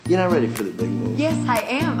You're not ready for the big move. Yes, I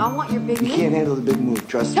am. I want your big You move. can't handle the big move,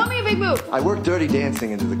 trust me. Tell me a big move. I work Dirty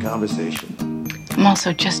Dancing into the conversation. I'm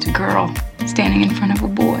also just a girl standing in front of a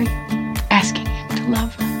boy, asking him to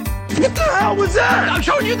love her. What the hell was that? I'm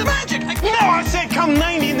showing you the magic. No, I said come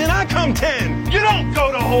 90, then I come 10. You don't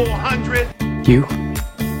go the whole 100. You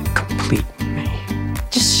complete me.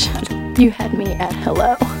 Just shut up. You had me at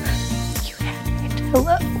hello. You had me at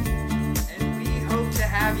hello. And we hope to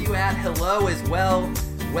have you at hello as well.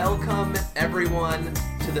 Welcome, everyone,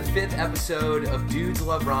 to the 5th episode of Dudes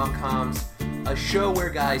Love Rom-Coms, a show where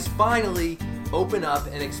guys finally open up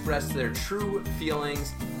and express their true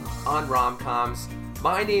feelings on rom-coms.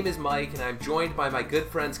 My name is Mike, and I'm joined by my good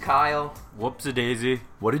friends Kyle. Whoopsie-daisy.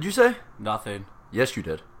 What did you say? Nothing. Yes, you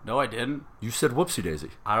did. No, I didn't. You said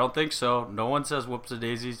whoopsie-daisy. I don't think so. No one says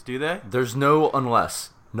whoopsie-daisies, do they? There's no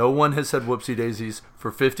unless. No one has said whoopsie-daisies for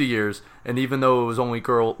 50 years, and even though it was only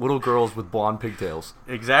little girls with blonde pigtails.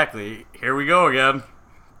 Exactly. Here we go again.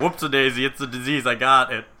 Whoopsie-daisy, it's a disease. I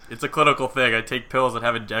got it. It's a clinical thing. I take pills that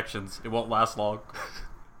have injections. It won't last long.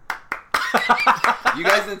 You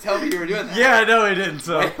guys didn't tell me you were doing that. Yeah, I know I didn't,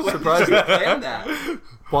 so surprised you planned that.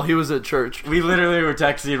 While he was at church. We literally were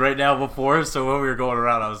texting right now before, so when we were going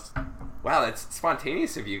around, I was... Wow, that's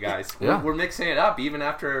spontaneous of you guys. Yeah. We're mixing it up even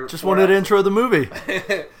after... Just wanted to intro the movie.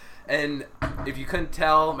 And if you couldn't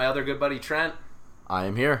tell, my other good buddy Trent... I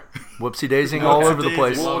am here. Whoopsie-daising all over the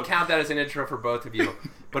place. We'll count that as an intro for both of you.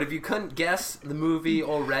 But if you couldn't guess the movie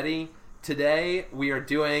already, today we are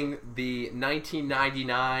doing the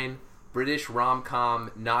 1999 British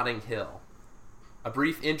rom-com Notting Hill. A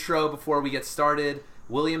brief intro before we get started.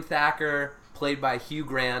 William Thacker, played by Hugh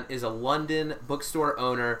Grant, is a London bookstore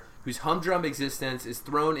owner whose humdrum existence is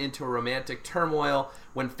thrown into a romantic turmoil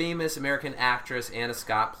when famous American actress Anna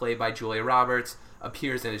Scott, played by Julia Roberts,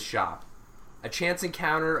 appears in his shop. A chance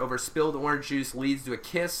encounter over spilled orange juice leads to a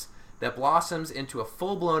kiss that blossoms into a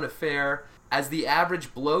full-blown affair. As the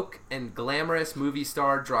average bloke and glamorous movie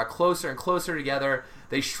star draw closer and closer together,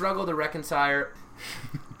 they struggle to reconcile.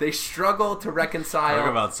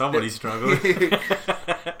 Talk about somebody struggling.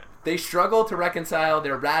 They struggle to reconcile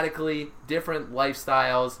their radically different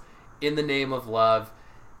lifestyles in the name of love.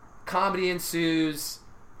 Comedy ensues.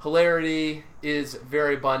 Hilarity is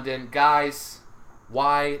very abundant. Guys,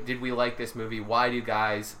 why did we like this movie? Why do you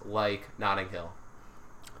guys like Notting Hill?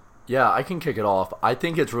 Yeah, I can kick it off. I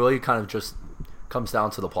think it's really kind of just comes down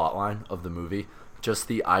to the plot line of the movie. Just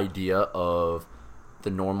the idea of the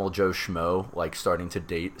normal Joe Schmo like starting to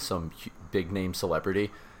date some big name celebrity,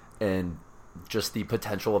 and just the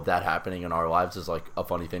potential of that happening in our lives is like a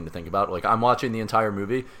funny thing to think about. Like, I'm watching the entire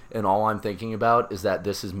movie and all I'm thinking about is that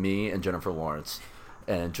this is me and Jennifer Lawrence,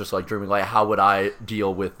 and just like dreaming like, how would I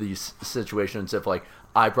deal with these situations if like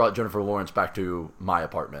I brought Jennifer Lawrence back to my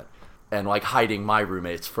apartment and like hiding my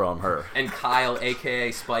roommates from her. And Kyle,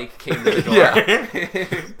 aka Spike, came to the door. Yeah.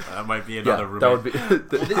 That might be another roommate. That would be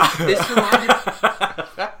this reminded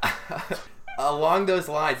along those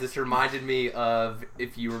lines, this reminded me of,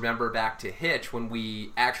 if you remember back to Hitch, when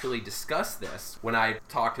we actually discussed this, when I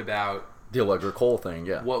talked about the Allegra Cole thing,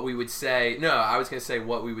 yeah. What we would say. No, I was going to say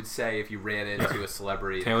what we would say if you ran into a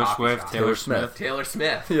celebrity. Taylor Swift, shop. Taylor Smith. Taylor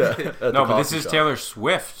Smith. Yeah. No, but this is Taylor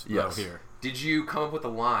Swift yes. here. Did you come up with a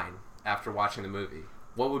line after watching the movie?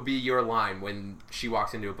 What would be your line when she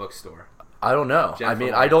walks into a bookstore? I don't know.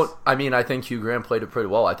 Jennifer Lawrence. Lawrence. I think Hugh Grant played it pretty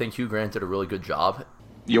well. I think Hugh Grant did a really good job.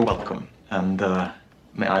 You're welcome. And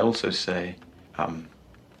may I also say,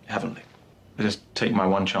 heavenly. I just take my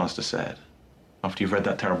one chance to say it. After you've read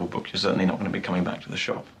that terrible book, you're certainly not going to be coming back to the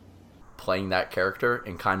shop. Playing that character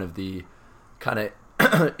and kind of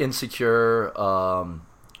insecure,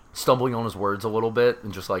 stumbling on his words a little bit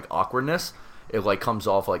and just like awkwardness, it like comes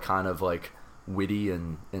off like kind of like witty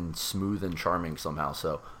and smooth and charming somehow.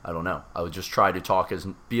 So I don't know. I would just try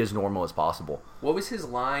to be as normal as possible. What was his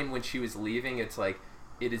line when she was leaving? It's like,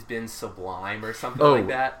 it has been sublime or something like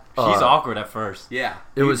that. She's awkward at first. Yeah.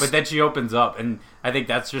 But then she opens up, and I think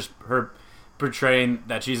that's just her portraying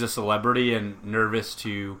that she's a celebrity and nervous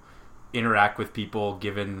to interact with people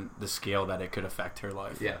given the scale that it could affect her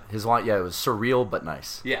life. Yeah. His line, it was surreal but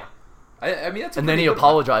nice. Yeah. I mean, that's and then he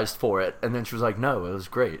apologized for it, and then she was like, no, it was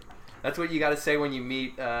great. That's what you got to say when you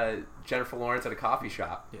meet Jennifer Lawrence at a coffee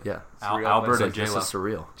shop. Yeah. Albert and J-Lo. This is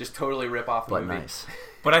surreal. Just totally rip off the but movie. Nice.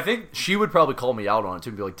 But I think she would probably call me out on it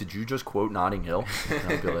too and be like, did you just quote Notting Hill? And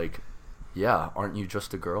I'd be like, yeah, aren't you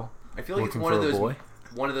just a girl? I feel like it's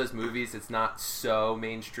one of those movies that's not so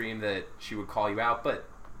mainstream that she would call you out, but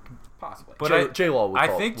possibly. But J-Law would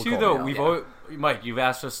I think too, though, Mike, you've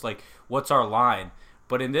asked us like, what's our line?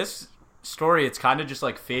 But in this story, it's kind of just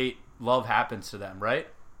like fate, love happens to them, right?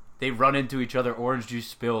 they run into each other, orange juice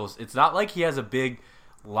spills. It's not like he has a big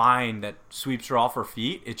line that sweeps her off her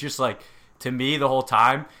feet. It's just like, to me, the whole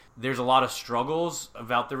time, there's a lot of struggles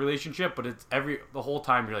about the relationship, but it's the whole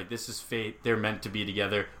time you're like, this is fate. They're meant to be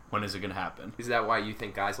together. When is it going to happen? Is that why you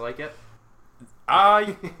think guys like it?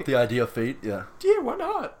 The idea of fate, yeah. Yeah, why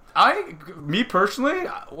not? Me personally,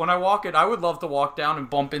 when I walk it, I would love to walk down and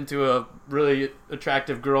bump into a really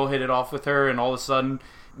attractive girl, hit it off with her, and all of a sudden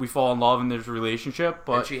we fall in love and there's a relationship.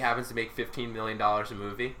 But and she happens to make $15 million a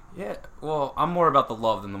movie. Yeah, well, I'm more about the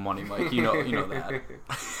love than the money, Mike. You know that.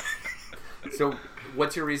 So,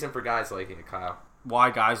 what's your reason for guys liking it, Kyle? Why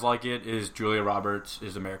guys like it is Julia Roberts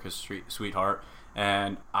is America's sweetheart.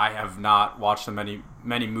 And I have not watched many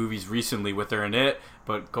movies recently with her in it,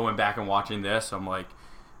 but going back and watching this, I'm like,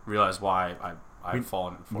 realize why I've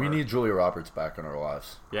fallen for We her. need Julia Roberts back in our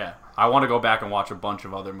lives. Yeah, I want to go back and watch a bunch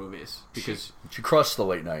of other movies because she crushed the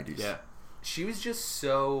late 90s. Yeah, she was just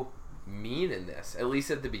so mean in this, at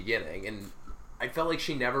least at the beginning, and I felt like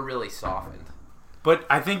she never really softened. But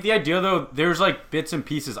I think the idea, though, there's like bits and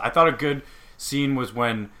pieces. I thought a good scene was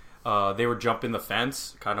when they were jumping the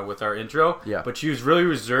fence, kind of with our intro. Yeah. But she was really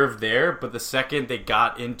reserved there. But the second they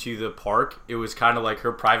got into the park, it was kind of like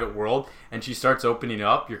her private world, and she starts opening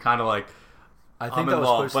up. You're kind of like, I think I'm that in was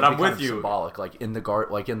love, supposed but to be I'm kind with of you. symbolic. Like in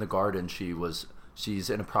the garden, she's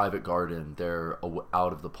in a private garden. They're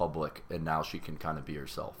out of the public, and now she can kind of be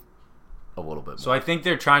herself a little bit more. So I think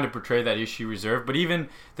they're trying to portray that issue reserved. But even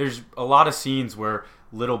there's a lot of scenes where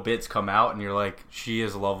little bits come out, and you're like, she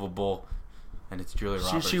is lovable. And it's Julia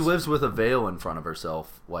Roberts. She lives with a veil in front of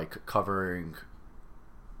herself, like covering,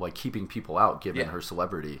 like keeping people out, given her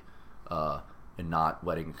celebrity, and not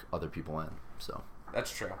letting other people in. So that's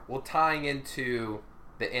true. Well, tying into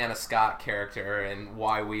the Anna Scott character and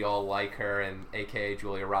why we all like her, and AKA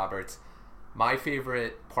Julia Roberts, my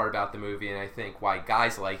favorite part about the movie, and I think why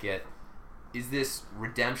guys like it, is this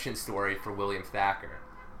redemption story for William Thacker.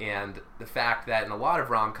 And the fact that in a lot of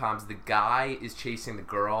rom-coms, the guy is chasing the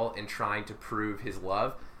girl and trying to prove his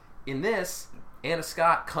love. In this, Anna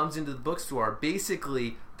Scott comes into the bookstore,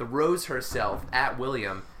 basically throws herself at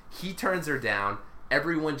William. He turns her down.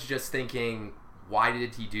 Everyone's just thinking, why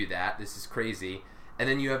did he do that? This is crazy. And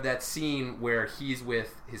then you have that scene where he's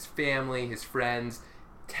with his family, his friends,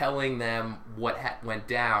 telling them what went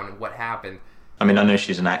down and what happened. I mean, I know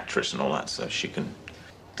she's an actress and all that, so she can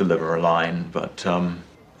deliver a line, but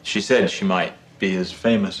she said she might be as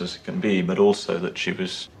famous as it can be, but also that she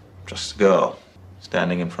was just a girl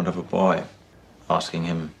standing in front of a boy, asking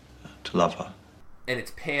him to love her. And it's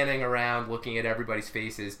panning around, looking at everybody's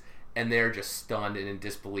faces, and they're just stunned and in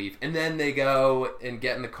disbelief. And then they go and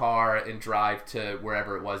get in the car and drive to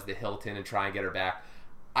wherever it was, the Hilton, and try and get her back.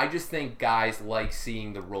 I just think guys like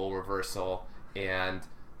seeing the role reversal and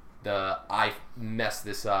I messed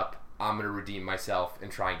this up, I'm going to redeem myself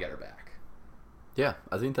and try and get her back. yeah,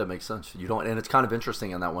 I think that makes sense. And it's kind of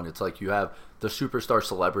interesting in that one. It's like you have the superstar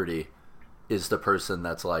celebrity is the person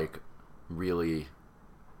that's like really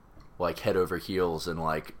like head over heels and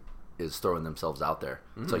like is throwing themselves out there.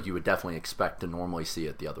 Mm-hmm. It's like you would definitely expect to normally see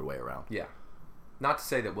it the other way around. Yeah. Not to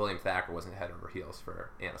say that William Thacker wasn't head over heels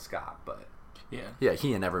for Anna Scott, but yeah,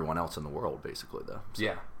 he and everyone else in the world basically though. So.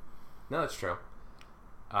 Yeah. No, that's true.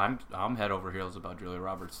 I'm head over heels about Julia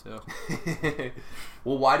Roberts too.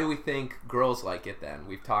 Well, why do we think girls like it then?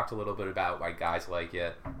 We've talked a little bit about why guys like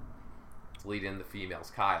it. Let's lead in the females.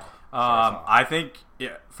 Kyle. I think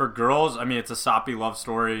for girls, I mean, it's a soppy love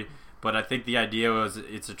story, but I think the idea was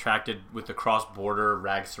it's attracted with the cross-border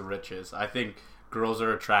rags to riches. I think girls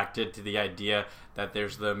are attracted to the idea that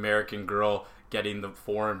there's the American girl getting the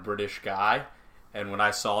foreign British guy, and when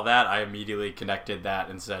I saw that, I immediately connected that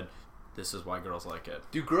and said, this is why girls like it.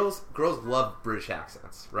 Do girls love British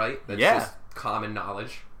accents, right? That's just common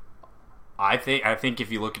knowledge. I think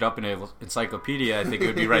if you look it up in an encyclopedia, I think it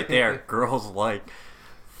would be right there. Girls like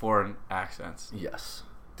foreign accents. Yes.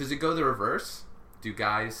 Does it go the reverse? Do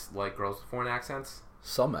guys like girls with foreign accents?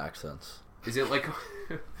 Some accents. Is it like...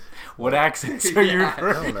 What accents are you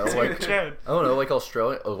referring to? I don't know, like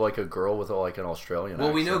Australia, like a girl with like an Australian accent.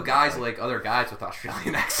 Well, we know guys like other guys with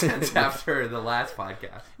Australian accents after the last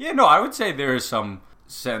podcast. Yeah, no, I would say there is some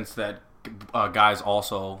sense that guys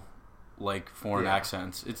also like foreign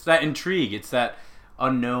accents. It's that intrigue. It's that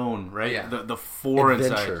unknown, right? Yeah. The foreign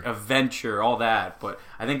side, adventure, all that. But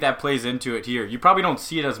I think that plays into it here. You probably don't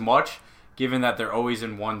see it as much, given that they're always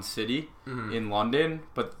in one city, in London.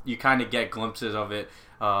 But you kind of get glimpses of it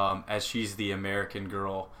as she's the American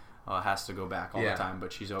girl, has to go back all the time.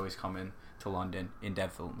 But she's always coming to London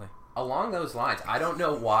indefinitely. Along those lines, I don't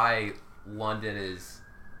know why London is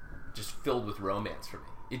just filled with romance for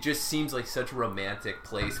me. it just seems like such a romantic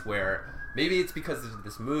place where maybe it's because of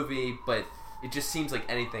this movie, but it just seems like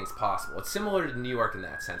anything's possible. It's similar to New York in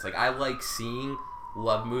that sense. Like, I like seeing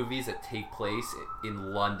love movies that take place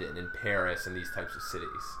in London and Paris and these types of cities.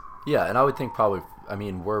 Yeah, and I would think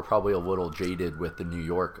we're probably a little jaded with the New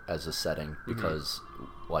York as a setting because,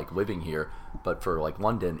 like, living here. But for, like,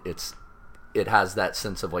 London, it has that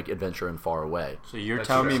sense of, like, adventure and far away. So you're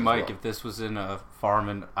telling me, Mike, if this was in a farm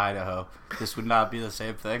in Idaho, this would not be the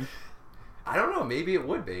same thing? I don't know. Maybe it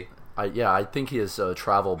would be. I think his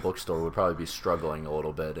travel bookstore would probably be struggling a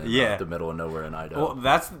little bit in the middle of nowhere in Idaho. Well,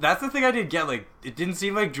 that's the thing I didn't get. Like, it didn't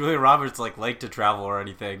seem like Julia Roberts liked to travel or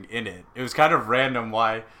anything in it. It was kind of random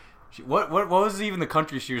why. What was even the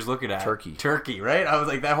country she was looking at? Turkey, right? I was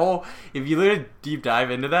like, that whole. If you let a deep dive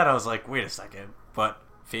into that, I was like, wait a second. But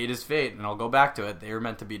fate is fate, and I'll go back to it. They were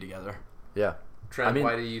meant to be together. Yeah. Trent,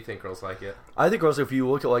 why do you think girls like it? I think girls, if you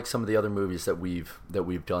look at like some of the other movies that we've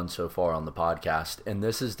done so far on the podcast, and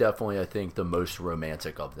this is definitely, I think, the most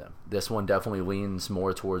romantic of them. This one definitely leans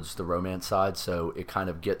more towards the romance side, so it kind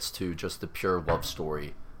of gets to just the pure love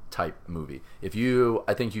story type movie.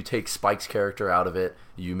 I think you take Spike's character out of it,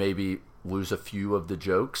 you maybe lose a few of the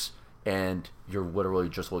jokes, and you're literally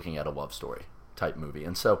just looking at a love story type movie.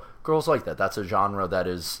 And so girls like that. That's a genre that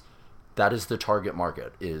is the target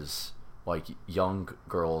market, is like young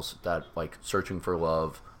girls that like searching for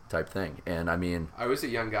love type thing. And I mean, I was a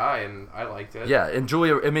young guy and I liked it. Yeah, and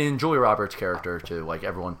Julia Roberts' character too, like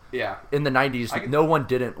everyone. Yeah. In the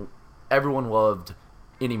 90s, everyone loved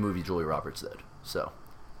any movie Julia Roberts did. So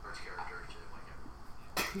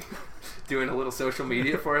doing a little social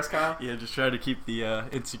media for us, Kyle? Yeah, just trying to keep the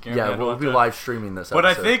Instagram. Yeah, we'll be live streaming this episode. But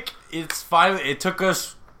I think it took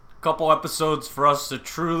us couple episodes for us to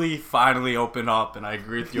truly finally open up, and I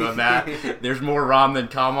agree with you on that. There's more rom than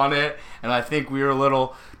com on it, and I think we were a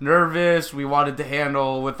little nervous. We wanted to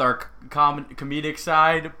handle with our comedic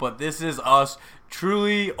side, but this is us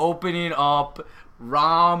truly opening up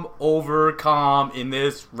rom over com in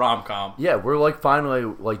this rom-com. Yeah, we're like finally,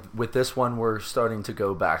 like with this one, we're starting to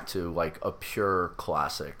go back to like a pure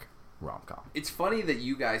classic rom-com. It's funny that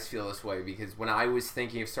you guys feel this way, because when I was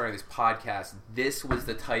thinking of starting this podcast, this was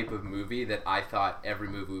the type of movie that I thought every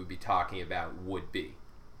movie we would be talking about would be.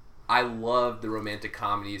 I love the romantic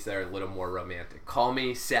comedies that are a little more romantic. Call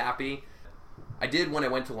me sappy. I did when I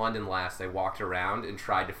went to London last. I walked around and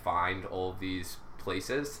tried to find all of these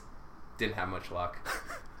places. Didn't have much luck.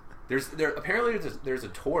 Apparently there's a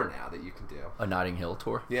tour now that you can do. A Notting Hill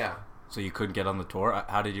tour? Yeah. So you couldn't get on the tour?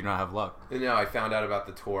 How did you not have luck? No, I found out about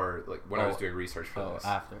the tour like when I was doing research for this.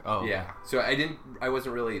 After. Yeah. Okay. So I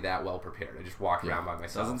wasn't really that well prepared. I just walked around by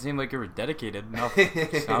myself. Doesn't seem like you were dedicated enough.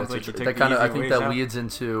 Sounds like you took that kind of. I think that leads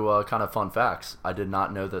into kind of fun facts. I did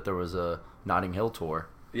not know that there was a Notting Hill tour.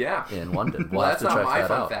 Yeah. In London. Well, that's not my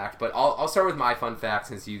fun fact, but I'll start with my fun fact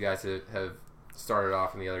since you guys have started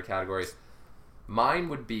off in the other categories. Mine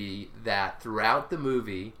would be that throughout the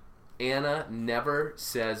movie, Anna never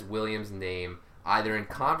says William's name, either in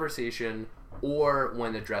conversation or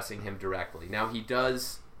when addressing him directly. Now she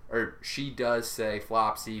does say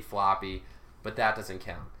Flopsy, Floppy, but that doesn't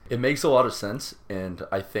count. It makes a lot of sense, and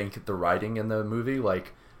I think the writing in the movie,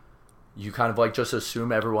 like, you kind of like just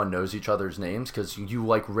assume everyone knows each other's names, because you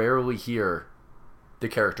like rarely hear the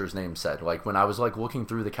character's name said. Like when I was like looking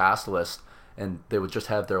through the cast list, and they would just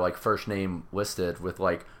have their like first name listed with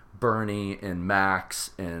like Bernie and Max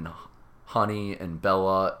and Honey and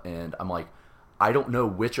Bella, and I'm like, I don't know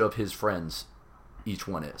which of his friends each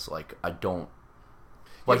one is. Like, I don't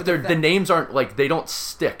like the names aren't like, they don't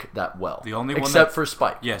stick that well. The only one except for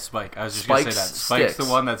Spike. Yeah, Spike. I was just gonna say that. Spike's the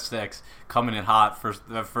one that sticks, coming in hot for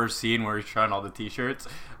the first scene where he's trying all the t-shirts.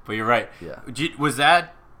 But you're right. Yeah.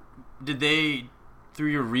 Did they, through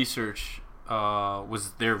your research,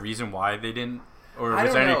 was there a reason why they didn't? Or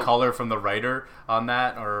was there any color from the writer on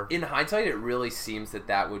that? Or in hindsight, it really seems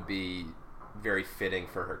that would be very fitting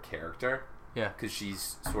for her character. Yeah. Because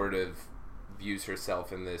she's sort of views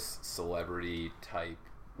herself in this celebrity type.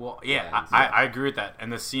 Well, yeah, I agree with that.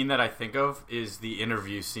 And the scene that I think of is the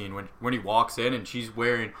interview scene when he walks in and she's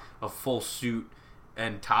wearing a full suit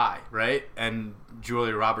and tie, right? And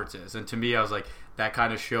Julia Roberts is. And to me, I was like, that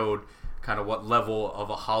kind of showed kind of what level of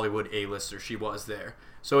a Hollywood A-lister she was there.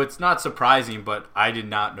 So it's not surprising, but I did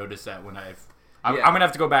not notice that when I'm going to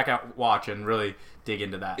have to go back and watch and really dig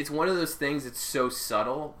into that. It's one of those things, it's so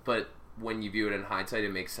subtle, but when you view it in hindsight,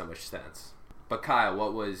 it makes so much sense. But Kyle,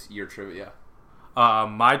 what was your trivia?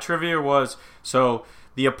 My trivia was, so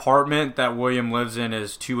the apartment that William lives in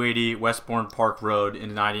is 280 Westbourne Park Road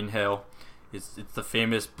in Notting Hill. It's the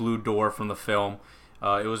famous blue door from the film.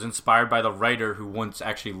 It was inspired by the writer who once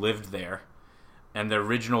actually lived there. and the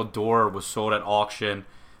original door was sold at auction,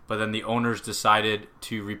 but then the owners decided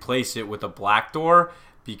to replace it with a black door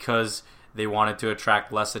because they wanted to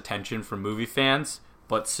attract less attention from movie fans.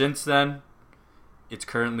 But since then, it's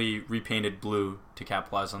currently repainted blue to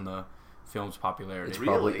capitalize on the film's popularity.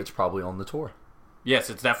 It's probably on the tour. Yes,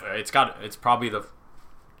 it's definitely. It's probably the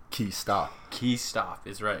key stop. Key stop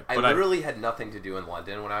is right. I literally had nothing to do in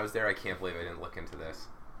London when I was there. I can't believe I didn't look into this.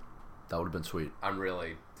 That would have been sweet. I'm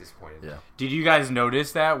really disappointed. Yeah. Did you guys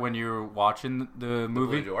notice that when you were watching the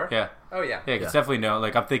movie? The Blue Door? Yeah. Oh yeah. Yeah, it's definitely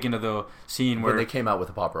Like I'm thinking of the scene where they came out with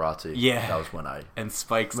the paparazzi. Yeah. That was when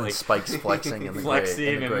Spike's Spike's flexing in the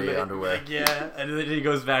gray underwear. Yeah, and then he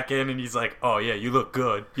goes back in and he's like, "Oh yeah, you look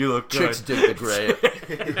good. You look good." Chicks dig the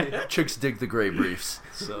gray. Chicks dig the gray briefs.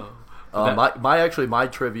 So. My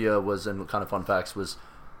trivia was, and kind of fun facts, was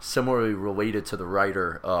similarly related to the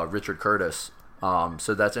writer Richard Curtis.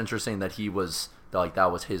 So that's interesting that he was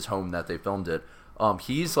that was his home that they filmed it.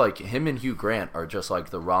 He's like, him and Hugh Grant are just like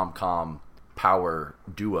the rom-com power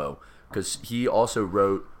duo, because he also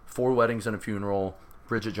wrote 4 Weddings and a Funeral,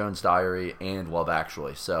 Bridget Jones' Diary, and Love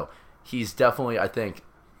Actually. So he's definitely, I think,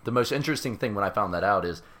 the most interesting thing when I found that out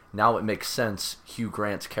is now it makes sense. Hugh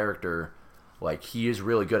Grant's character, like, he is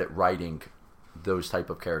really good at writing those type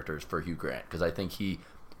of characters for Hugh Grant, because I think he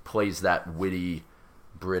plays that witty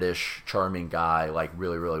British charming guy like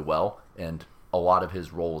really, really well, and a lot of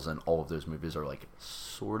his roles in all of those movies are like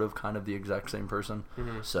sort of kind of the exact same person.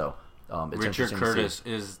 So it's Richard interesting Curtis to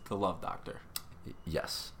see. is the love doctor.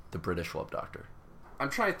 Yes, the British love doctor. I'm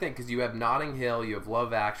trying to think, because you have Notting Hill, you have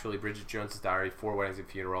Love Actually, Bridget Jones' Diary, 4 Weddings and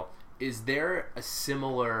a Funeral. Is there a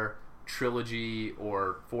similar trilogy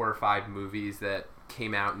or 4 or 5 movies that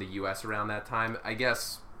came out in the U.S. around that time? I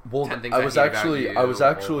guess. Well, 10 Things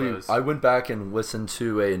I went back and listened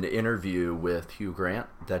to an interview with Hugh Grant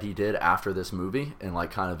that he did after this movie, and like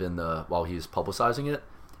kind of while he's publicizing it.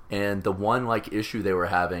 And the one like issue they were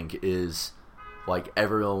having is like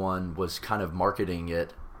everyone was kind of marketing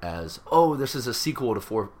it as, oh, this is a sequel to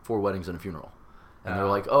Four Weddings and a Funeral. And they're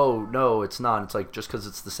like, oh, no, it's not. It's like, just because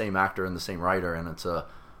it's the same actor and the same writer and it's a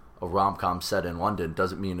rom-com set in London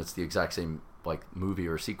doesn't mean it's the exact same like movie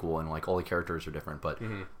or sequel, and like all the characters are different. But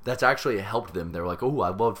that's actually helped them. They're like, oh, I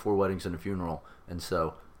loved 4 Weddings and a Funeral. And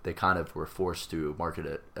so they kind of were forced to market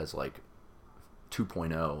it as like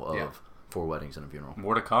 2.0 of 4 Weddings and a Funeral.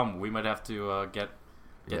 More to come. We might have to get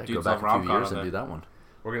go dudes back on a few years and do that one.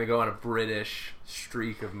 We're going to go on a British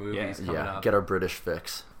streak of movies coming up. Get our British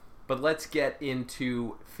fix. But let's get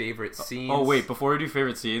into favorite scenes. Oh, wait. Before we do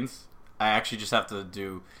favorite scenes, I actually just have to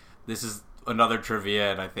do... This is another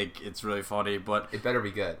trivia, and I think it's really funny, but... It better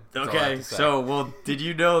be good. That's okay, so, did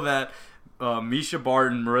you know that Misha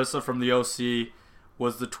Barton, Marissa from the OC,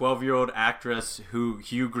 was the 12-year-old actress who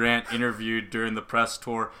Hugh Grant interviewed during the press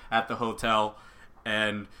tour at the hotel,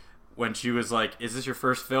 and when she was like, is this your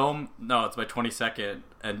first film? No, it's my 22nd,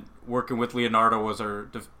 and working with Leonardo was her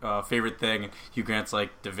favorite thing. Hugh Grant's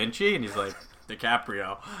like, Da Vinci? And he's like,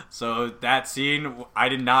 DiCaprio. So that scene, I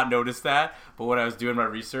did not notice that, but when I was doing my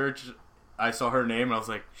research, I saw her name and I was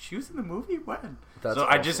like, she was in the movie? When? That's so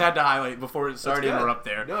awesome. I just had to highlight before. Sorry to interrupt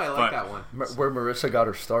there. No, I like that one. Where Marissa got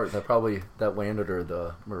her start, that landed her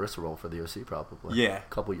the Marissa role for the OC probably. Yeah. A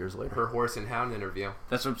couple years later. Her Horse and Hound interview.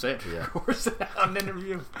 That's what I'm saying. Yeah. Horse and Hound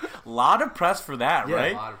interview. A lot of press for that,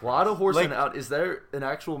 right? A lot of Horse and Hound. Is there an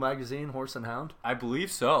actual magazine, Horse and Hound? I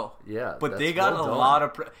believe so. Yeah. But they got a lot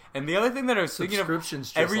of and the other thing that I was thinking of,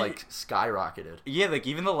 subscriptions just like skyrocketed. Yeah, like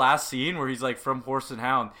even the last scene where he's like from Horse and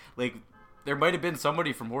Hound, like there might have been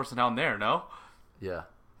somebody from Horse and Hound there, no? Yeah.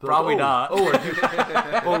 Probably not.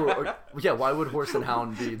 Yeah, why would Horse and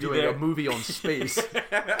Hound be doing a movie on space?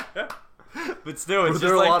 But still, it's Were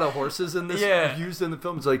there a lot of horses in this used in the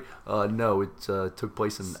film? It's like, no, it took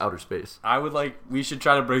place in outer space. We should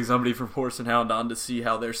try to bring somebody from Horse and Hound on to see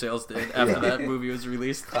how their sales did after that movie was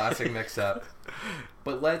released. Classic mix-up.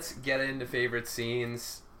 But let's get into favorite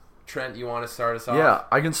scenes. Trent, you want to start us off? Yeah,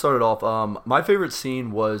 I can start it off. My favorite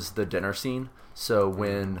scene was the dinner scene. So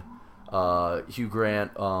when Hugh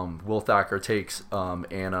Grant, Will Thacker takes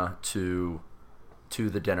Anna to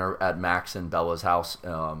the dinner at Max and Bella's house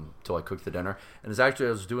to like cook the dinner. And I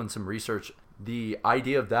was doing some research. The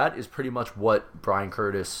idea of that is pretty much what Brian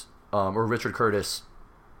Curtis or Richard Curtis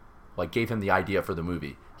like gave him the idea for the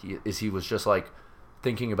movie. He was just like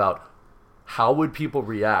thinking about how would people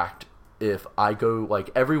react if I go,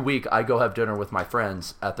 like, every week I go have dinner with my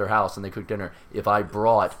friends at their house and they cook dinner. If I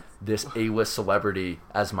brought this A-list celebrity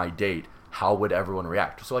as my date, how would everyone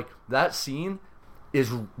react? So, like, that scene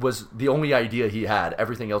was the only idea he had.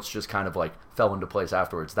 Everything else just kind of, like, fell into place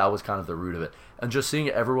afterwards. That was kind of the root of it. And just seeing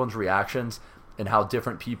everyone's reactions and how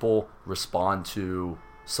different people respond to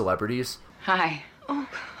celebrities. Hi. Oh,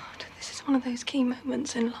 God, this is one of those key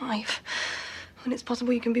moments in life when it's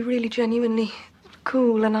possible you can be really genuinely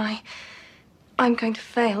cool, and I'm going to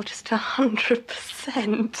fail just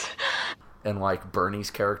 100%. And like Bernie's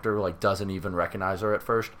character like doesn't even recognize her at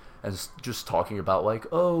first, and just talking about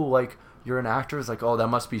like, oh, like you're an actor. It's like, oh, that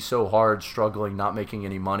must be so hard, struggling, not making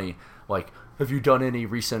any money. Like, have you done any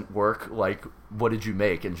recent work? Like, what did you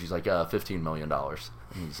make? And she's like, $15 million. And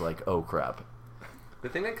he's like, oh crap. The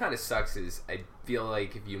thing that kind of sucks is I feel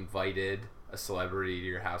like if you invited a celebrity to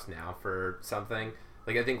your house now for something,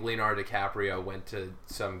 like I think Leonardo DiCaprio went to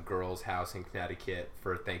some girl's house in Connecticut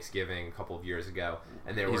for Thanksgiving a couple of years ago,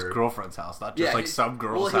 and his girlfriend's house, not just like some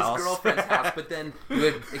girl's house. His girlfriend's house, but then you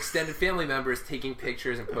had extended family members taking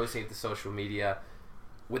pictures and posting it to social media.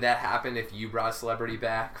 Would that happen if you brought a celebrity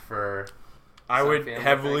back for? I would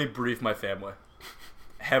heavily brief my family.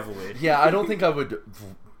 Heavily. Yeah, I don't think I would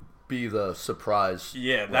be the surprise.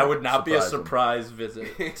 Yeah, that would not be a surprise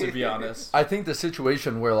visit, to be honest. I think the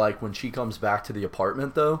situation where like when she comes back to the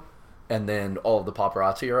apartment though, and then all of the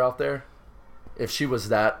paparazzi are out there, if she was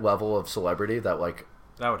that level of celebrity that like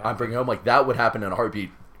I'm bringing home, like that would happen in a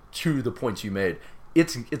heartbeat. To the points you made,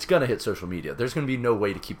 it's gonna hit social media. There's gonna be no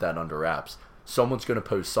way to keep that under wraps. Someone's gonna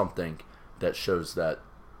post something that shows that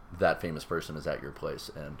famous person is at your place,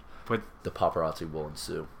 and the paparazzi will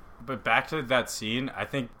ensue. But back to that scene, I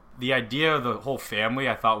think the idea of the whole family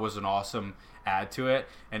I thought was an awesome add to it,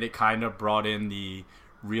 and it kind of brought in the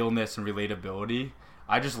realness and relatability.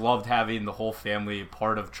 I just loved having the whole family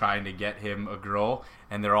part of trying to get him a girl,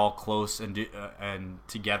 and they're all close and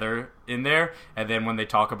together in there. And then when they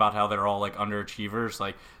talk about how they're all like underachievers,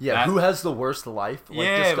 like who has the worst life?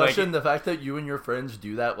 Like discussion, the fact that you and your friends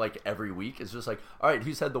do that like every week is just like, all right,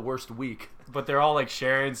 who's had the worst week? But they're all like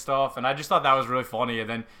sharing stuff, and I just thought that was really funny. And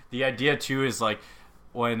then the idea too is like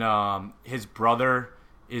when his brother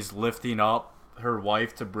is lifting up her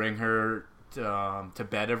wife to bring her to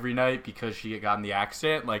bed every night because she had gotten the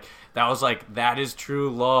accident, like that was like, that is true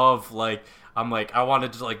love. Like I'm like, I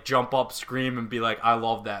wanted to like jump up, scream, and be like, I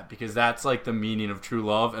love that, because that's like the meaning of true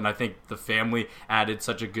love. And I think the family added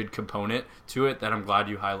such a good component to it that I'm glad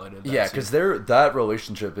you highlighted that. Yeah, because that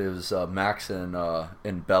relationship is Max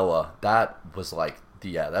and Bella. That was like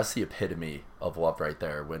that's the epitome of love right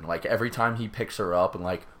there. When like every time he picks her up, and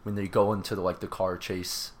like when they go into the car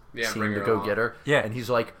chase scene to go get her, and he's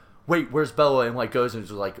like, wait, where's Bella? And like goes and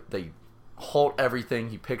just like they halt everything.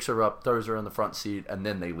 He picks her up, throws her in the front seat, and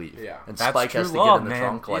then they leave. Yeah, and that's Spike has to get in the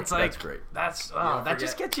trunk. Like, that's great. That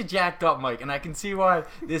just gets you jacked up, Mike. And I can see why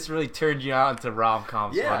this really turned you on to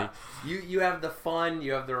rom-coms, buddy. You have the fun,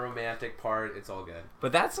 you have the romantic part. It's all good.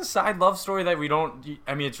 But that's a side love story that we don't.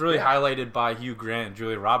 I mean, it's really highlighted by Hugh Grant and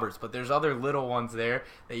Julia Roberts. But there's other little ones there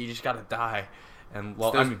that you just got to die. And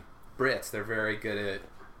Brits, they're very good at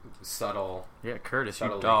subtle. Yeah, Curtis,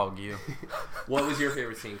 you dog, you. What was your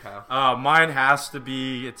favorite scene, Kyle? Mine has to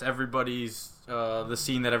be, it's everybody's, the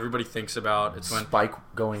scene that everybody thinks about. It's when Spike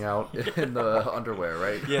going out in the underwear,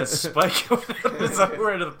 right? Yeah, Spike going out in his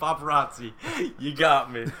underwear to the paparazzi. You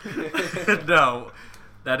got me. No,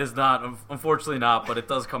 that is not, unfortunately not, but it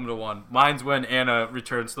does come to one. Mine's when Anna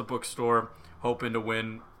returns to the bookstore, hoping to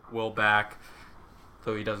win Will back,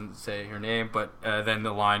 though he doesn't say her name, but then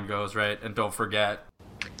the line goes, right, and don't forget,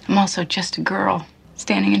 I'm also just a girl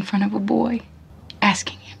standing in front of a boy,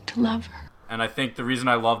 asking him to love her. And I think the reason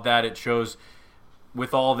I love that, it shows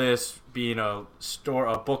with all this being a store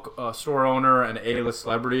owner and A-list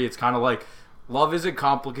celebrity, it's kind of like love isn't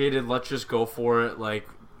complicated. Let's just go for it. Like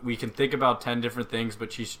we can think about 10 different things,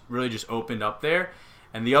 but she's really just opened up there.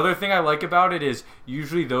 And the other thing I like about it is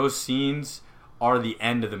usually those scenes are the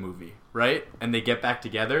end of the movie, right? And they get back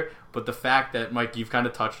together. But the fact that, Mike, you've kind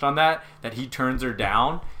of touched on that he turns her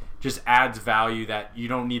down, just adds value that you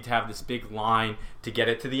don't need to have this big line to get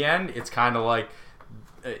it to the end. It's kind of like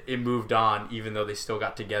it moved on, even though they still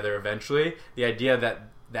got together eventually. The idea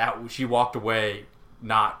that she walked away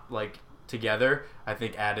not like together, I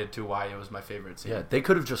think added to why it was my favorite scene. Yeah, they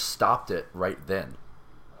could have just stopped it right then.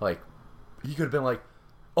 Like, he could have been like,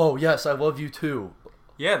 oh, yes, I love you too.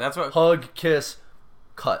 Yeah, that's what. Hug, kiss,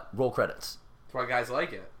 cut, roll credits. That's why guys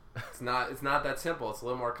like it. It's not that simple. It's a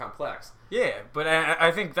little more complex. Yeah, but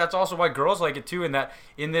I think that's also why girls like it too. In that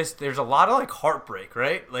in this, there's a lot of like heartbreak,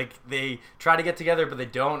 right? Like they try to get together, but they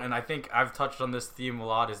don't. And I think I've touched on this theme a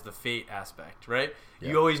lot: is the fate aspect, right? Yeah.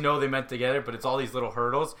 You always know they meant together, but it's all these little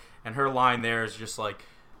hurdles. And her line there is just like,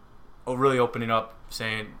 really opening up,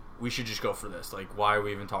 saying we should just go for this. Like, why are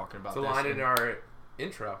we even talking about this? It's a line in our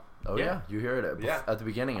intro. Oh yeah, you hear it at the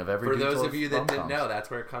beginning of every. For those of you that didn't know,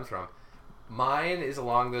 that's where it comes from. Mine is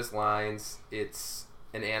along those lines. It's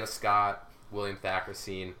an Anna Scott, William Thacker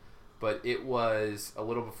scene, but it was a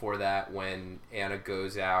little before that when Anna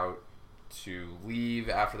goes out to leave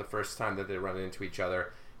after the first time that they run into each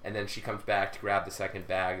other, and then she comes back to grab the second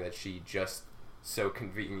bag that she just so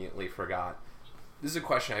conveniently forgot. This is a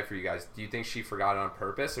question I have for you guys. Do you think she forgot it on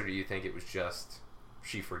purpose, or do you think it was just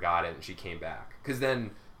she forgot it and she came back? Because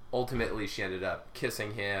then ultimately she ended up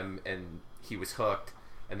kissing him and he was hooked,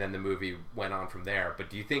 and then the movie went on from there. But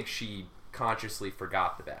do you think she consciously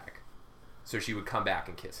forgot the bag so she would come back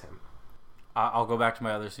and kiss him? I'll go back to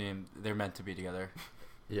my other scene. They're meant to be together.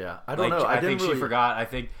 Yeah, I don't know. I think she forgot. I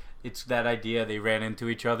think it's that idea they ran into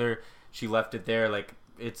each other. She left it there. Like,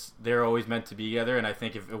 they're always meant to be together. And I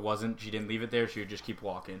think if it wasn't, she didn't leave it there, she would just keep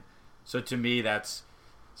walking. So to me, that's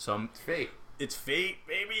fate. It's fate,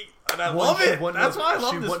 baby. And I love it. That's why I love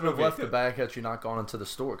this movie. She wouldn't have left the bag had she not gone into the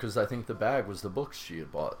store, because I think the bag was the books she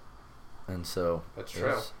had bought. And so that's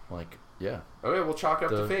true. Like, yeah. Okay, we'll chalk it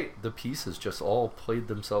up to fate. The pieces just all played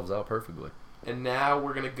themselves out perfectly. And now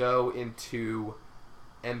we're going to go into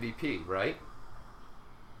MVP, right?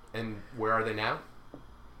 And where are they now?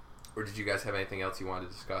 Or did you guys have anything else you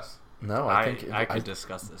wanted to discuss? No, I think I could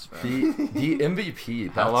discuss this. The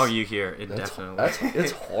MVP. How long you here? Definitely.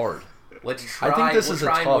 It's hard. Let's try. I think this is a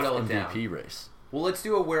tough MVP race. Well, let's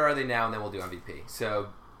do a where are they now, and then we'll do MVP. So,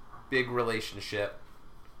 big relationship.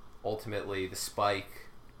 Ultimately, the Spike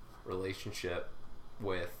relationship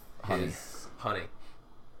with his honey.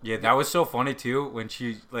 Yeah, that was so funny too when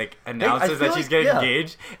she announces that she's getting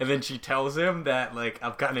engaged, and then she tells him that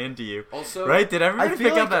I'm kind of into you. Also, right? Did everybody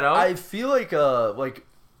pick up that up? I feel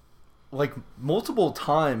like multiple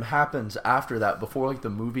time happens after that before the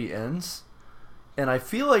movie ends, and I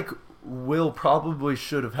feel like Will probably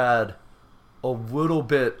should have had a little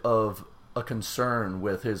bit of a concern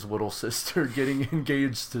with his little sister getting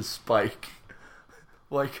engaged to Spike.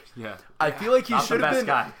 I feel like he should have been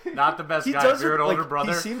not the best guy. If you're an older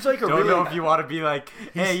brother, he seems like don't know if you want to be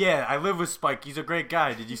hey, yeah, I live with Spike. He's a great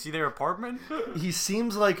guy. Did you see their apartment? He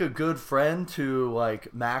seems like a good friend to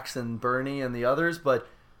Max and Bernie and the others, but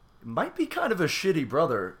might be kind of a shitty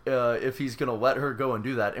brother if he's gonna let her go and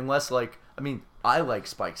do that. Unless I like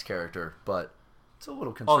Spike's character, but it's a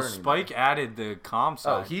little concerning. Oh, Spike added the calm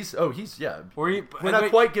side. He's yeah. We're not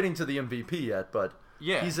quite getting to the MVP yet, but.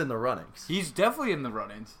 Yeah. He's in the runnings. He's definitely in the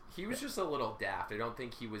runnings. He was just a little daft. I don't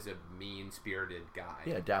think he was a mean-spirited guy.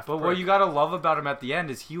 Yeah, daft. But what you gotta love about him at the end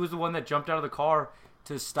is he was the one that jumped out of the car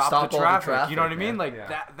to stop the traffic. You know what I mean?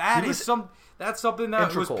 That's something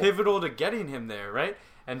that was pivotal to getting him there, right?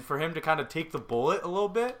 And for him to kind of take the bullet a little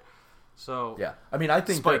bit. So yeah, I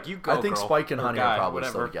think Spike, Spike and Honey are probably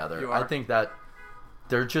still together. I think that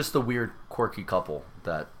they're just a weird, quirky couple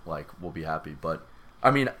that will be happy, but.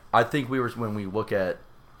 I think when we look at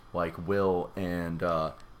Will and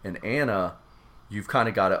Anna, you've kind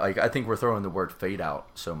of got to I think we're throwing the word fade out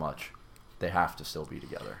so much. They have to still be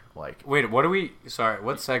together. Wait, what are we? Sorry,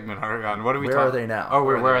 what segment are we on? What are we? Where are they now? Oh,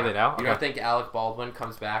 where are they now? You don't think Alec Baldwin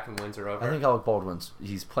comes back and wins her over? I think Alec Baldwin's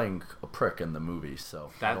he's playing a prick in the movie, so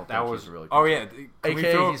that was really. Oh yeah,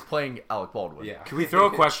 AKA he's playing Alec Baldwin. Yeah. Can we throw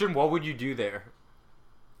a question? What would you do there?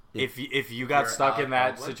 If you got stuck in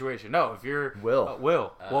that situation. No, if you're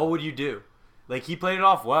Will, what would you do? He played it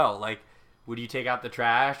off well. Would you take out the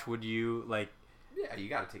trash? Would you Yeah, you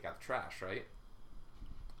got to take out the trash, right?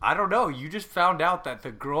 I don't know. You just found out that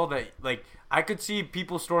the girl that I could see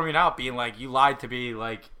people storming out, being you lied to me.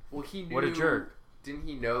 Well, he knew. What a jerk. Didn't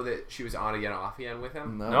he know that she was on again, off again with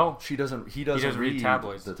him? No, she doesn't. He doesn't read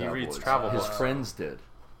tabloids. The He tabloids. reads travel His books. friends did,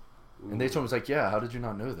 and they told him yeah. How did you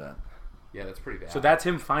not know that? Yeah, that's pretty bad. So that's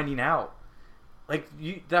him finding out.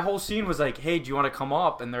 That whole scene was hey, do you want to come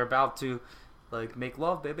up? And they're about to, make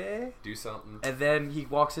love, baby. Do something. And then he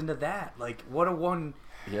walks into that. What a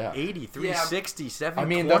 180, 360,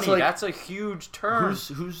 720. That's a huge turn.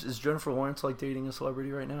 Who's is Jennifer Lawrence dating a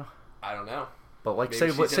celebrity right now? I don't know. But say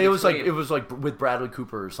it was with Bradley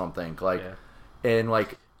Cooper or something and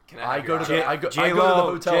I go to the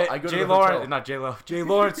hotel. Jay Lawrence, not J Lo. Jay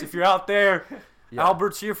Lawrence, if you're out there,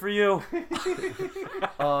 Albert's here for you.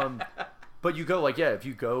 But you go if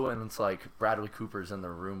you go and it's Bradley Cooper's in the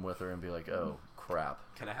room with her and be oh crap.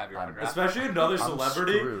 Can I have your autograph? Especially another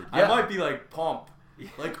celebrity. I might be pumped.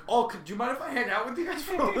 Oh, do you mind if I hang out with you guys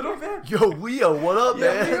for a little bit? Yo, Leo, what up,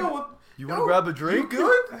 man? Leo, you want to grab a drink? You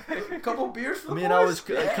good? A couple beers for the boys? I was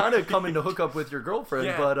kind of coming to hook up with your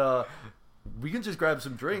girlfriend, but we can just grab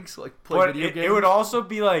some drinks, play video games. It would also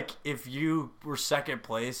be if you were second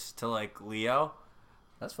place to Leo.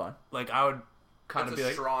 That's fine. I would kind of be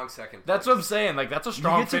like strong second. That's what I'm saying. Like that's a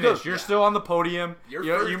strong finish. You're still on the podium.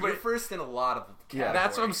 You're first in a lot of categories. Yeah,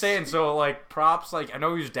 that's what I'm saying. So like props. Like I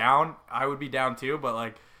know he was down. I would be down too. But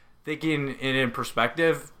like thinking it in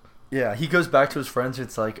perspective. Yeah, he goes back to his friends.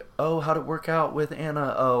 It's like, oh, how'd it work out with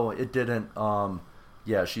Anna? Oh, it didn't.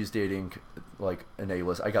 Yeah, she's dating like an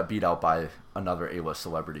A-list. I got beat out by another A-list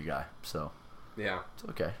celebrity guy. So yeah, it's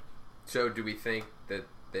okay. So do we think that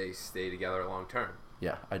they stay together long term?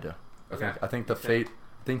 Yeah, I do. Okay. I think the fate,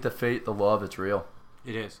 the love, it's real.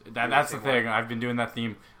 It is. That's the thing. I've been doing that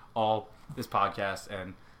theme all this podcast,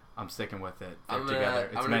 and I'm sticking with it. They're together.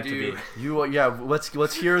 It's meant to be.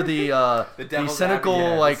 Let's hear the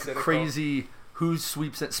cynical, cynical. crazy. Who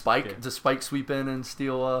sweeps it? Spike? Yeah. Does Spike sweep in and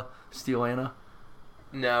steal Anna?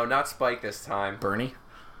 No, not Spike this time. Bernie.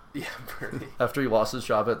 Yeah, Bernie. After he lost his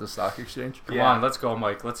job at the stock exchange. Come on, let's go,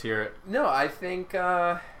 Mike. Let's hear it. No, I think.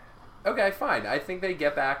 Okay, fine. I think they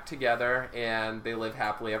get back together and they live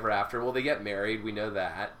happily ever after. Well, they get married. We know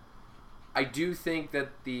that. I do think that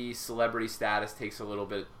the celebrity status takes a little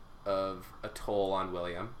bit of a toll on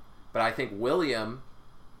William, but I think William,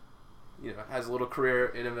 has a little career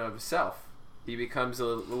in and of himself. He becomes a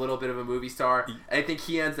little bit of a movie star. I think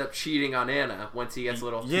he ends up cheating on Anna once he gets a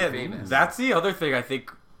little too famous. That's the other thing. I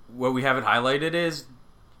think what we haven't highlighted is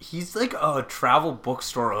he's like a travel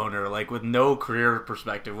bookstore owner, like with no career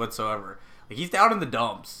perspective whatsoever. Like he's down in the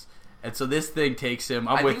dumps. And so this thing takes him.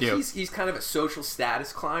 I think he's kind of a social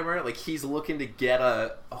status climber. Like he's looking to get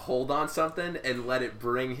a hold on something and let it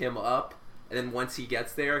bring him up. And then once he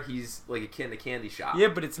gets there, he's like a kid in a candy shop. Yeah,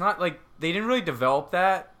 but it's not like they didn't really develop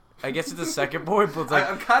that. I guess it's the second point, but it's like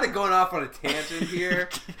I'm kind of going off on a tangent here.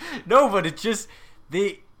 No, but it's just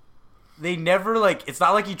they never like. It's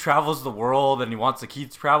not like he travels the world and he wants to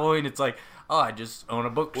keep traveling. It's like, oh, I just own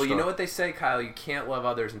a bookstore. Well, you know what they say, Kyle. You can't love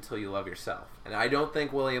others until you love yourself. And I don't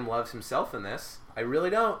think William loves himself in this. I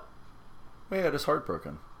really don't. Well, he had his heart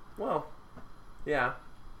broken. Well, yeah.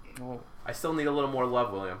 Well, I still need a little more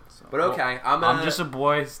love, William. So, but okay, I'm just a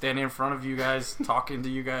boy standing in front of you guys, talking to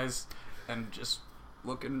you guys, and just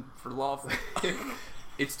looking for love.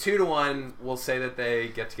 It's 2-1. We'll say that they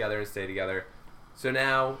get together and stay together. So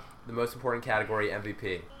now, the most important category,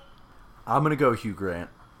 MVP. I'm going to go Hugh Grant.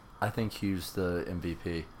 I think Hugh's the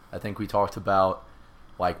MVP. I think we talked about,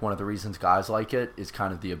 like, one of the reasons guys like it is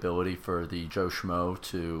kind of the ability for the Joe Schmo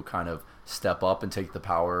to kind of step up and take the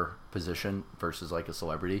power position versus, like, a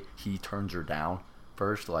celebrity. He turns her down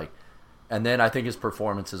first, like, and then I think his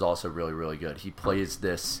performance is also really, really good. He plays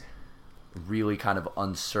this really kind of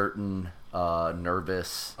uncertain,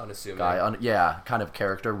 nervous unassuming guy, kind of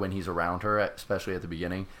character when he's around her, especially at the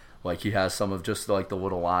beginning. Like he has some of just like the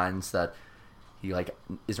little lines that he like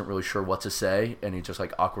isn't really sure what to say, and he just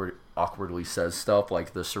like awkwardly says stuff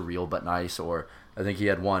like the surreal but nice. Or I think he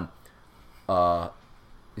had one.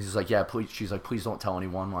 He's just like, yeah, please. She's like, please don't tell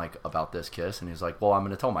anyone like about this kiss, and he's like, well, I'm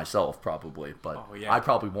gonna tell myself probably, but I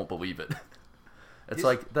probably won't believe it. It's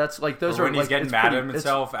like that's like those or are when he's getting mad at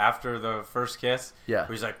himself after the first kiss. Yeah,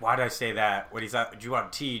 where he's like, "Why did I say that?" When he's like, "Do you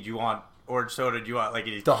want tea? Do you want orange soda? Do you want like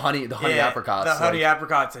the honey apricots?" The honey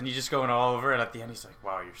apricots, and he's just going all over. And at the end, he's like,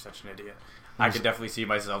 "Wow, you're such an idiot." I could definitely see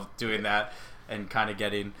myself doing that and kind of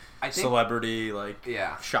getting celebrity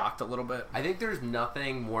shocked a little bit. I think there's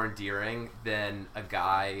nothing more endearing than a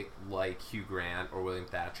guy like Hugh Grant or William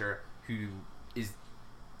Thatcher who is,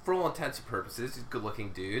 for all intents and purposes, a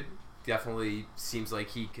good-looking dude. Definitely seems like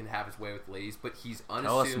he can have his way with ladies, but he's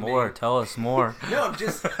unassuming. Tell us more. No,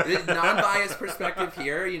 just non-biased perspective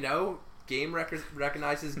here. Game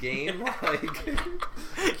recognizes game.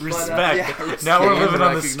 Respect. Respect. Now we're living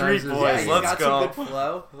on the street, boys. Yeah, Let's go. Some good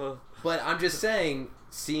flow. But I'm just saying,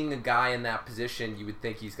 seeing a guy in that position, you would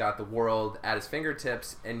think he's got the world at his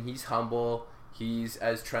fingertips, and he's humble. He's,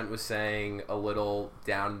 as Trent was saying, a little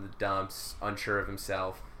down in the dumps, unsure of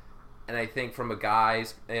himself. And I think from a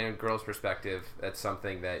guy's and a girl's perspective, that's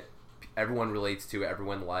something that everyone relates to,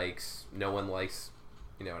 everyone likes. No one likes,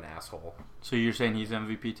 an asshole. So you're saying he's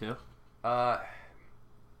MVP too? Why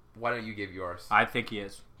don't you give yours? I think he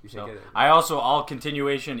is. You think it is? I also, all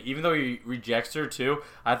continuation, even though he rejects her too,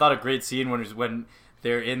 I thought a great scene when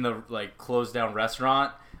they're in the closed down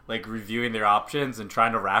restaurant, reviewing their options and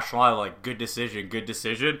trying to rationalize good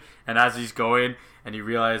decision. And as he's going, and he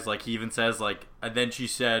realized he even says and then she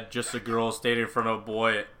said, just a girl standing in front of a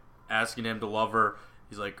boy asking him to love her.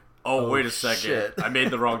 He's like, oh wait a second, shit. I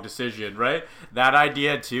made the wrong decision, right? That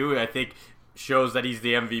idea too, I think, shows that he's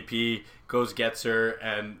the MVP, gets her,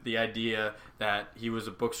 and the idea that he was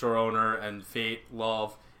a bookstore owner and fate,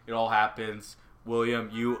 love, it all happens.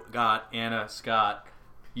 William, you got Anna Scott.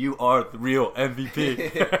 You are the real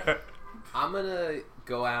MVP. I'm going to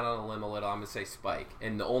go out on a limb a little. I'm going to say Spike.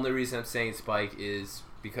 And the only reason I'm saying Spike is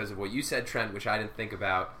because of what you said, Trent, which I didn't think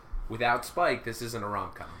about. Without Spike, this isn't a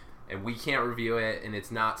rom-com. And we can't review it, and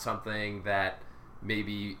it's not something that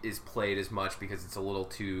maybe is played as much because it's a little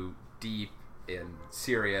too deep and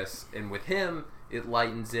serious. And with him, it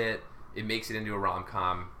lightens it. It makes it into a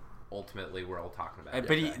rom-com. Ultimately, we're all talking about it.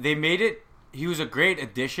 But they made it... He was a great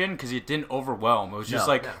addition because it didn't overwhelm. It was just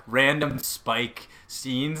random Spike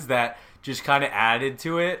scenes that just kind of added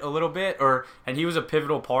to it a little bit. And he was a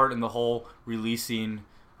pivotal part in the whole releasing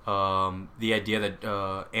the idea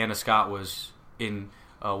that Anna Scott was in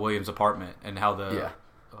William's apartment and how the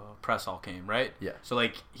press all came, right? Yeah. So,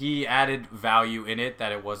 like, he added value in it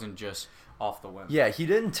that it wasn't just off the whim. Yeah, he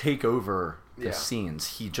didn't take over the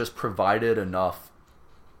scenes. He just provided enough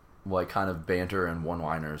like kind of banter and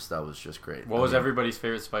one-liners that was just great. What was everybody's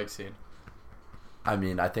favorite Spike scene? I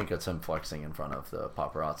mean, I think it's him flexing in front of the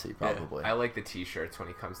paparazzi, probably. Yeah. I like the T-shirts when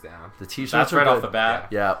he comes down. The T-shirts That's are right good. off the bat.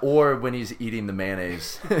 Yeah, or when he's eating the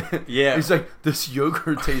mayonnaise. Yeah. He's like, this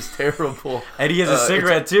yogurt tastes terrible. And he has a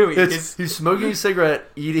cigarette, too. He's smoking a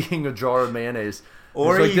cigarette, eating a jar of mayonnaise.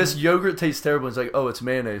 Or he's like, this yogurt tastes terrible. He's like, oh, it's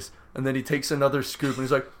mayonnaise. And then he takes another scoop, and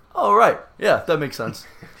he's like, oh, right. Yeah, that makes sense.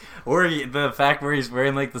 Or the fact where he's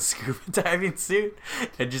wearing, like, the scuba diving suit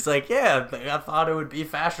and just like, yeah, I thought it would be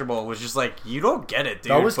fashionable. It was just like, you don't get it,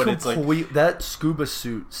 dude. That was that scuba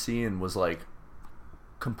suit scene was, like,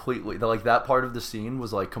 completely... Like, that part of the scene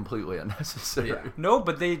was, like, completely unnecessary. Yeah. No,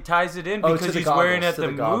 but they ties it in because he's wearing it at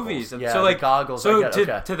the movies. Yeah, so, like, the goggles. So,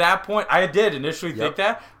 to that point, I did initially think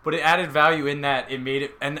that, but it added value in that. It made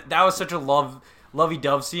it... And that was such a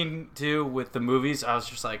lovey-dove scene, too, with the movies. I was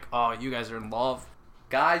just like, oh, you guys are in love.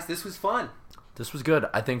 Guys, this was fun. This was good.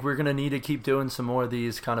 I think we're going to need to keep doing some more of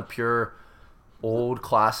these kind of pure, old,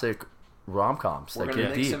 classic rom-coms. We're going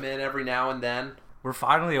to mix them in every now and then. We're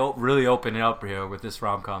finally really opening up here with this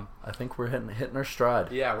rom-com. I think we're hitting our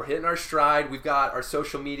stride. Yeah, we're hitting our stride. We've got our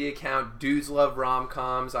social media account, Dudes Love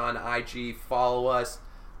Rom-Coms, on IG. Follow us.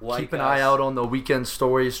 Keep an eye out on the weekend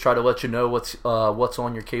stories. Try to let you know what's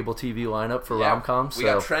on your cable TV lineup for rom-coms. We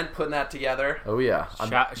got Trent putting that together. Oh, yeah.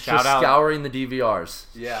 Shout out. Scouring the DVRs.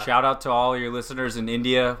 Yeah. Shout out to all your listeners in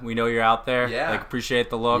India. We know you're out there. Yeah. Like, appreciate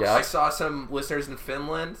the looks. Yeah. I saw some listeners in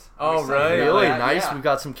Finland. Oh, really? Really? Nice. Yeah. We've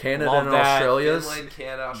got some Canada and Australia. Finland,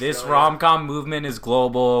 Canada, Australia. This rom-com movement is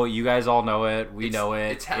global. You guys all know it. We know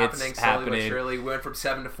it. It's happening slowly but surely. We went from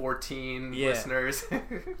 7 to 14 listeners.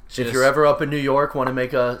 If you're ever up in New York, want to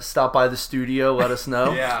make a stop by the studio, let us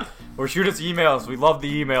know. Yeah. Or shoot us emails. We love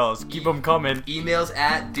the emails. Keep them coming. Emails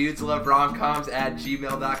at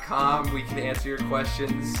dudesloveromcoms@gmail.com. We can answer your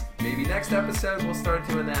questions. Maybe next episode we'll start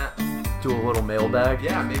doing that. Do a little mailbag.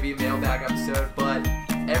 Yeah, maybe a mailbag episode. But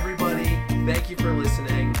everybody, thank you for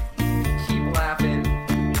listening. Keep laughing.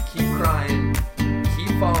 Keep crying.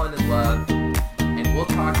 Keep falling in love. And we'll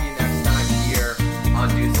talk to you next time here on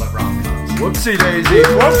Dudes Love Rom-Coms. Whoopsie daisy.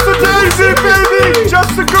 What's the daisy, baby?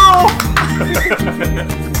 Just a girl.